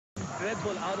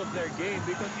Redbull out of their game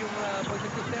because yung pag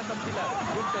nag-set up sila,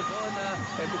 yung Tazona,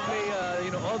 and to play,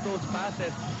 all those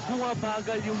passes,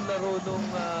 bumabagal yung laro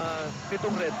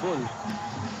nitong Redbull.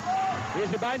 Here's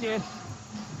Ibanez.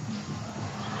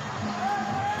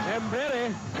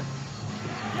 Embrere.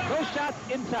 No shot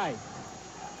inside.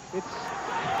 It's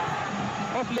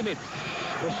off limits.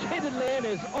 The shaded lane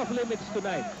is off limits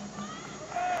tonight.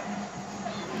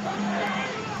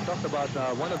 Talked about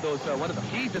one of the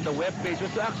keys in the web page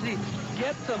was to actually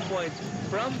get some points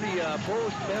from the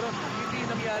post, pero hindi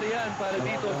nangyari yan para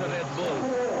dito sa Redbull.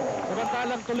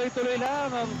 Samantalang tuloy-tuloy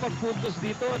lang ang pagpuntos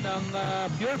dito ng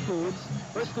Purefoods.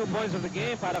 First 2 points of the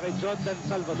game para kay Jonathan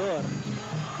Salvador.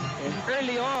 And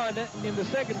early on in the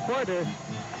second quarter,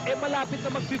 malapit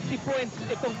na mag 50 points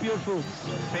itong Purefoods.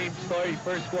 Same story,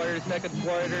 first quarter, second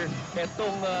quarter.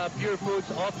 Itong Purefoods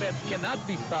offense cannot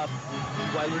be stopped.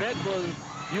 While Redbull,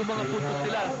 yung mga puntos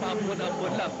nila,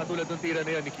 pampun-ampun lang. Katulad ng tira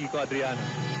na yun ni Kiko Adriano.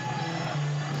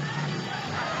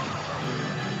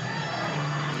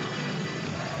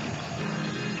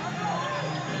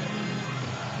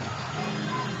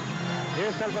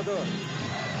 Here's Salvador.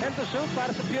 10 to shoot para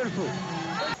sa Purefoods.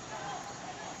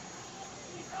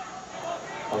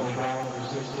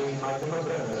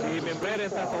 Si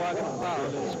Membrere tatawagan ng foul.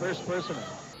 It's first personal.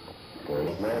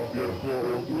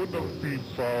 Unang team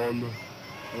foul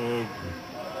of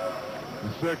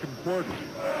the second quarter.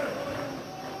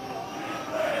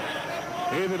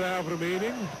 8.5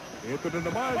 remaining. Ito na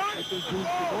naman. Ito yung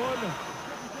Simon.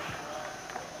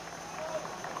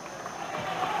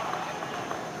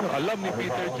 Alam ni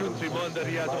Peter Jun Simon that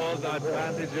he has all the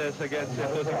advantages against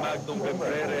ito si Magnum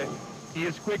Membrere. He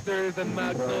is quicker than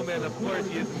Magnum, and of course,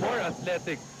 he is more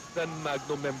athletic than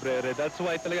Magnum Membrere. That's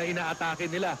why talagang inaatake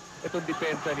nila itong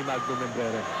depensa ni Magnum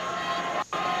Membrere.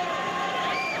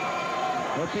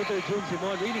 Well, Peter Jun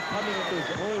Simon really coming into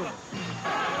his own.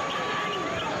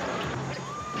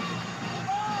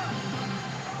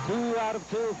 Two out of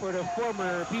 2 for the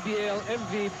former PBA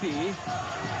MVP,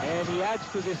 and he adds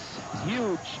to this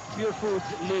huge Purefoods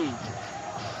lead,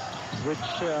 which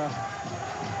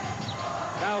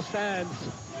now stands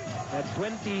at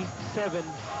 27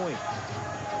 points.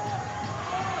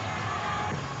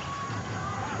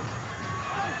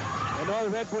 And all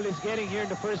Redbull is getting here in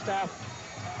the first half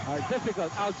are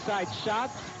difficult outside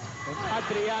shots. And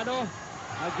Adriano,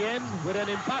 again, with an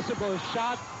impossible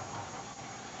shot.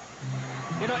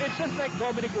 You know, it's just like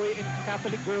Dominic Way in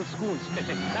Catholic girls' schools.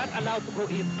 Not allowed to go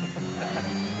in.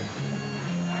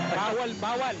 Bawal,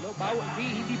 no? Bawal.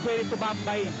 Hindi pwede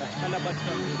tumambay sa labas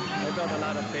ng. I got a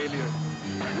lot of failure.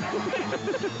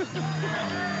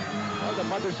 Oh, the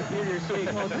Mother Superior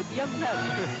saying, oh, that young lad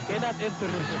cannot enter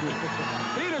the school.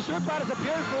 3 to shoot para sa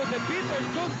Purefoods, and Peter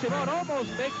Jun Simon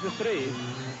almost makes the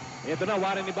 3. Ito na,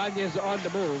 Warren Ibanez on the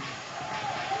move.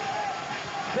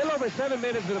 Still over 7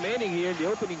 minutes remaining here in the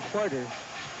opening quarter.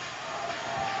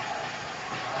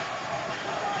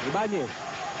 Ibanez.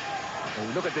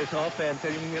 And look at this offense.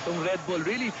 And itong Redbull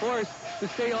really forced to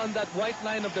stay on that white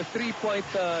line of the three-point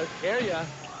area.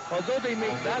 Although they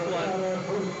make that one,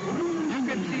 you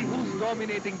can see who's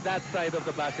dominating that side of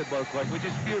the basketball court, which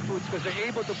is Purefoods, because they're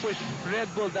able to push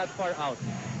Redbull that far out.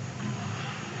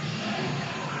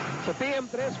 So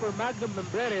PM3 for Magnum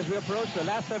Membrere as we approach the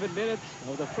last 7 minutes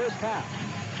of the first half.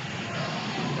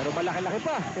 Pero malaki-laki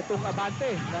pa itong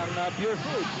abante ng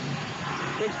Purefoods.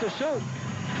 Takes to shoot.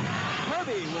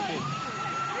 Kirby with it.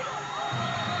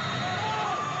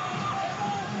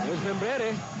 Here's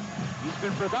Membrere. He's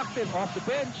been productive off the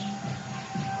bench.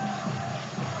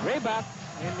 Rayback.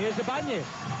 And here's Ibanez.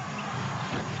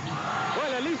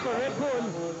 Well, at least for Redbull,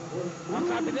 ang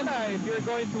sabi nila, if you're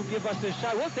going to give us a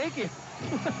shot, we'll take it.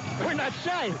 We're not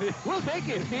shy. We'll take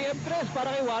it. PM3 para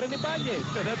kay Warren Ibanez.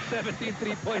 So that's 17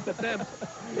 3-point attempts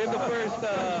in the first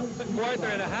quarter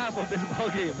and a half of this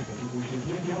ballgame.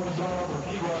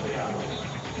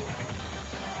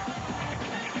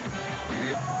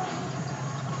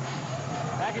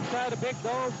 Back inside the big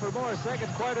dome for more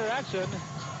second quarter action.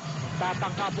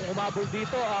 Tatangka pong umabol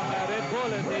dito ang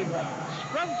Redbull, and they've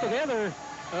strung together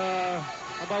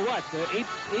about what? 8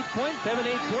 points,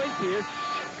 7-8 points here.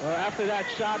 After that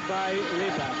shot by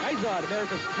Rayback. Izod,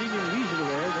 America's premium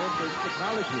leisurewear, known for its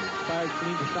technology, inspired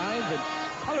clean designs and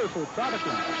colorful product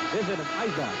line. Visit an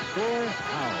Izod store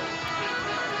now.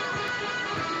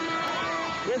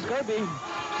 Here's Kirby.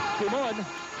 Simon.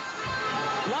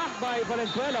 Blocked by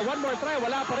Valenzuela. One more try.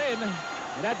 Wala pa rin.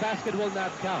 And that basket will not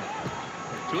count.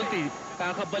 Junti,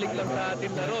 kakabalik lang sa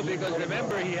ating laro because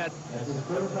remember, he had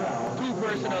 2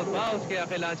 personal fouls kaya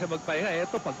kailangan siya magpahinga.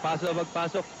 Ito,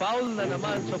 magpasok, foul na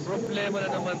naman. So problema na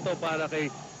naman to para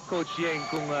kay Coach Yeng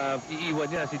kung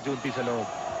iiwan niya si Junti sa loob.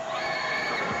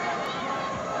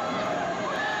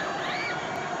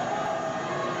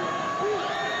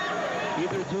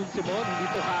 Peter June Simon, hindi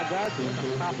to kaagad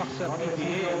tapak sa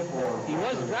PBA. He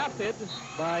was drafted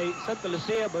by Santa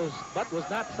Lucia but was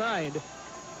not signed.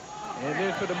 And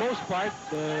then for the most part,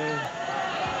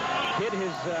 did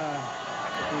his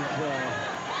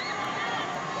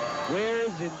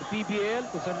wares in the PBL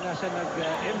kung saan nga siya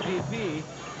nag-MVP.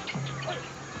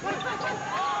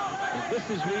 This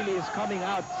is really his coming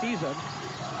out season.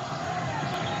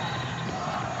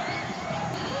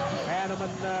 Kaya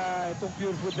naman itong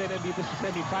Purefoods ay nandito sa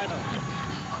semifinal.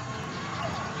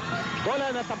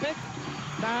 Bola na tapik.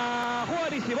 Nakuha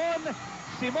ni Simon.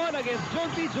 Simon against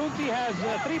Junti. Junti has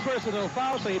 3 personal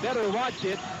fouls, so he better watch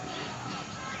it.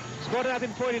 Score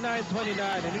natin 49-29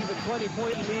 and even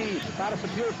 20-point lead para sa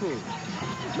Purefoods.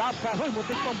 Lap pass. Hoy,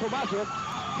 muntik pang pumasok.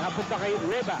 Napunta kay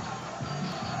Reba.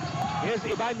 Here's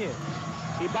Ibanez.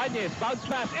 Ibanez, bounce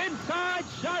pass inside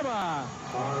Sharma.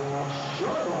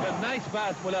 A nice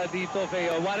pass mula dito kay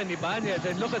Warren Ibanez.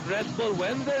 And look at Redbull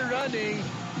when they're running.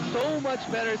 So much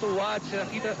better to watch.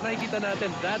 Nakikita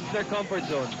natin that's their comfort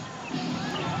zone.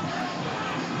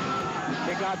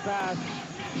 Kick out pass.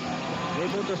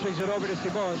 Raimundo swings it over to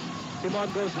Simon. Simon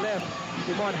goes left.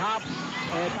 Simon hops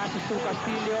and passes to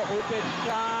Castillo. Open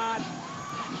shot.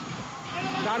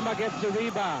 Sharma gets the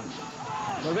rebound.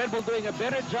 The Red Bull doing a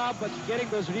better job but getting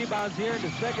those rebounds here in the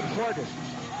second quarter.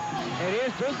 And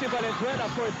here's Jose Valenzuela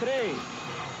for 3.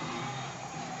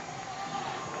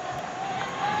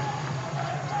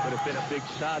 Would have been a big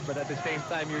shot, but at the same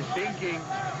time, you're thinking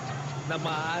na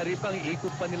maaari pang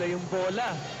ikot pa nila yung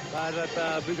bola.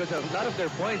 Because a lot of their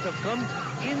points have come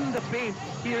in the paint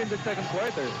here in the second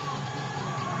quarter.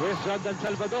 Here's Jordan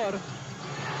Salvador.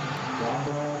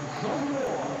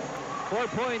 4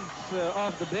 points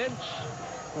off the bench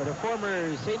for the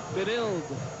former St. Benilde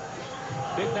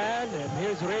big man. And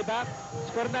here's Rayback.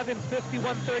 Score natin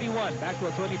 51-31. Back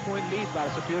to a 20-point lead para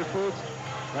sa Purefoods.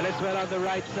 Valenzuela on the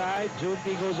right side.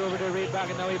 Junti goes over to Rayback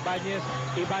and now Ibanez.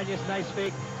 Ibanez, nice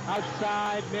fake.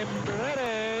 Outside.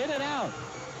 Membrete. In and out.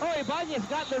 Oh, Ibanez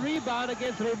got the rebound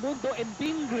against Raimundo and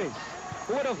Bingris.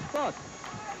 Who would have thought?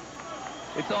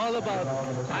 It's all about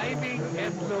timing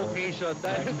and location.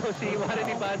 Dahil ito si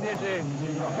Warren Ibanez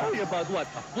probably about what?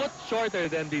 A foot shorter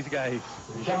than these guys.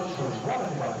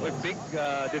 With big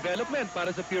development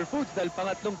para sa Purefoods dahil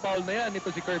pangatlong foul na yan ito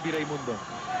si Kirby Raimundo.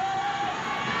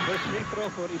 First free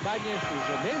throw for Ibanez is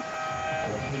a miss.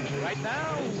 Right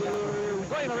now,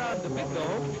 we're going around the window.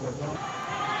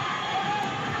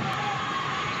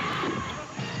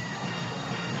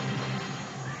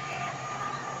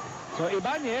 So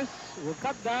Ibanez will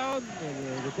cut down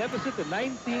the deficit to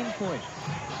 19 points.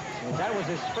 And that was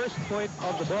his first point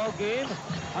of the ball game.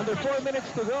 Under 4 minutes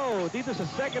to go. Dito sa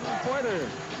second quarter.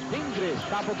 Ingrid,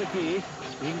 top of the key.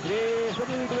 Ingrid, what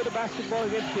did he do with the basketball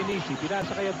against Pinisi?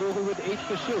 Pinasa kay Adugol with 8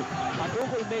 to shoot.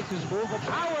 Adugol makes his move, a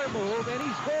power move, and he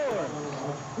scores.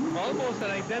 Almost an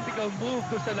identical move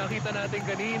to sa nakita natin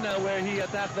kanina where he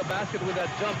attacked the basket with that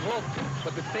jump hook.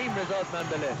 But the same result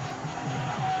nonetheless.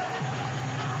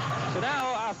 So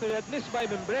now, after that miss by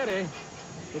Membrete,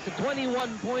 it's a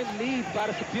 21-point lead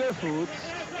para sa Purefoods.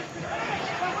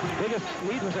 Biggest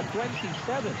lead was at 27.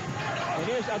 And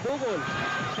here's Adugol.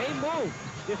 Same move,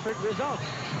 different result.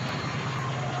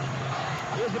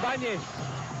 Here's Ibanez.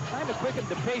 Trying to quicken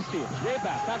the pace here.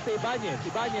 Rayback, back to Ibanez.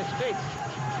 Ibanez fakes.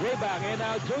 Rayback, and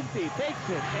now Junti takes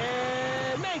it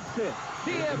and makes it.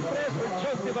 Siempre for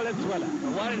Jose Valenzuela.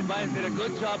 Warren Ibanez did a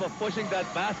good job of pushing that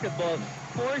basketball,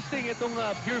 forcing itong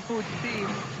Purefoods team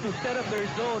to set up their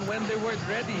zone when they weren't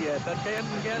ready yet. At kaya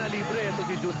na libre ito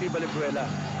si Jose Valenzuela.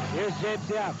 Here's James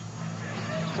Yap.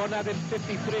 Score natin 53-35.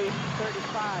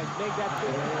 Make that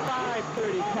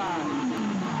 55-35.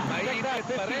 Make that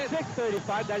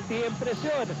 56-35 dahil di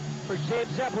impresyon for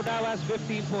James Yap who now has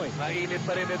 15 points. Mainit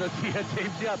pa rin ito si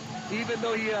James Yap. Even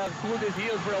though he cooled his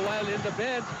heels for a while in the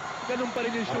bench, ganun pa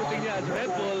rin yung shooting niya as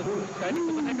Red Bull. Trying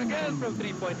to attack again from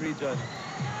 3-point region.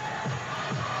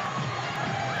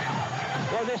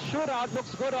 Well, this shootout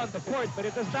looks good on the court, but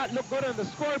it does not look good on the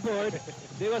scoreboard.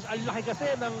 There was ang laki kasi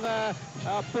ng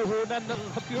puhunan ng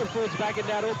Purefoods back in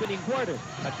that opening quarter.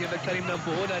 At yung nagtanim ng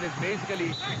puhunan is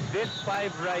basically this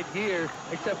 5 right here,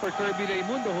 except for Kirby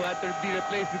Raimundo who had to be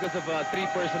replaced because of 3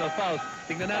 personal fouls.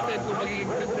 Tingnan natin kung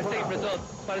magiging the same result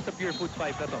para sa Purefoods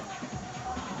 5 na to.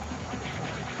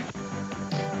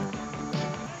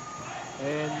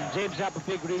 And James Yap, a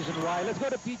big reason why. Let's go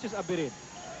to Peaches Abirin.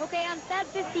 Okay, on Feb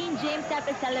 15, James Yap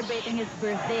is celebrating his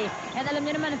birthday. And alam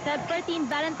niyo naman, on Feb 14,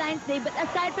 Valentine's Day. But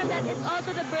aside from that, it's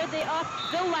also the birthday of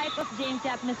the wife of James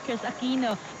Yap, Miss Chris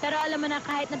Aquino. Pero alam mo na,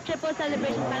 kahit na triple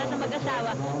celebration para sa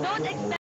mag-asawa, don't expect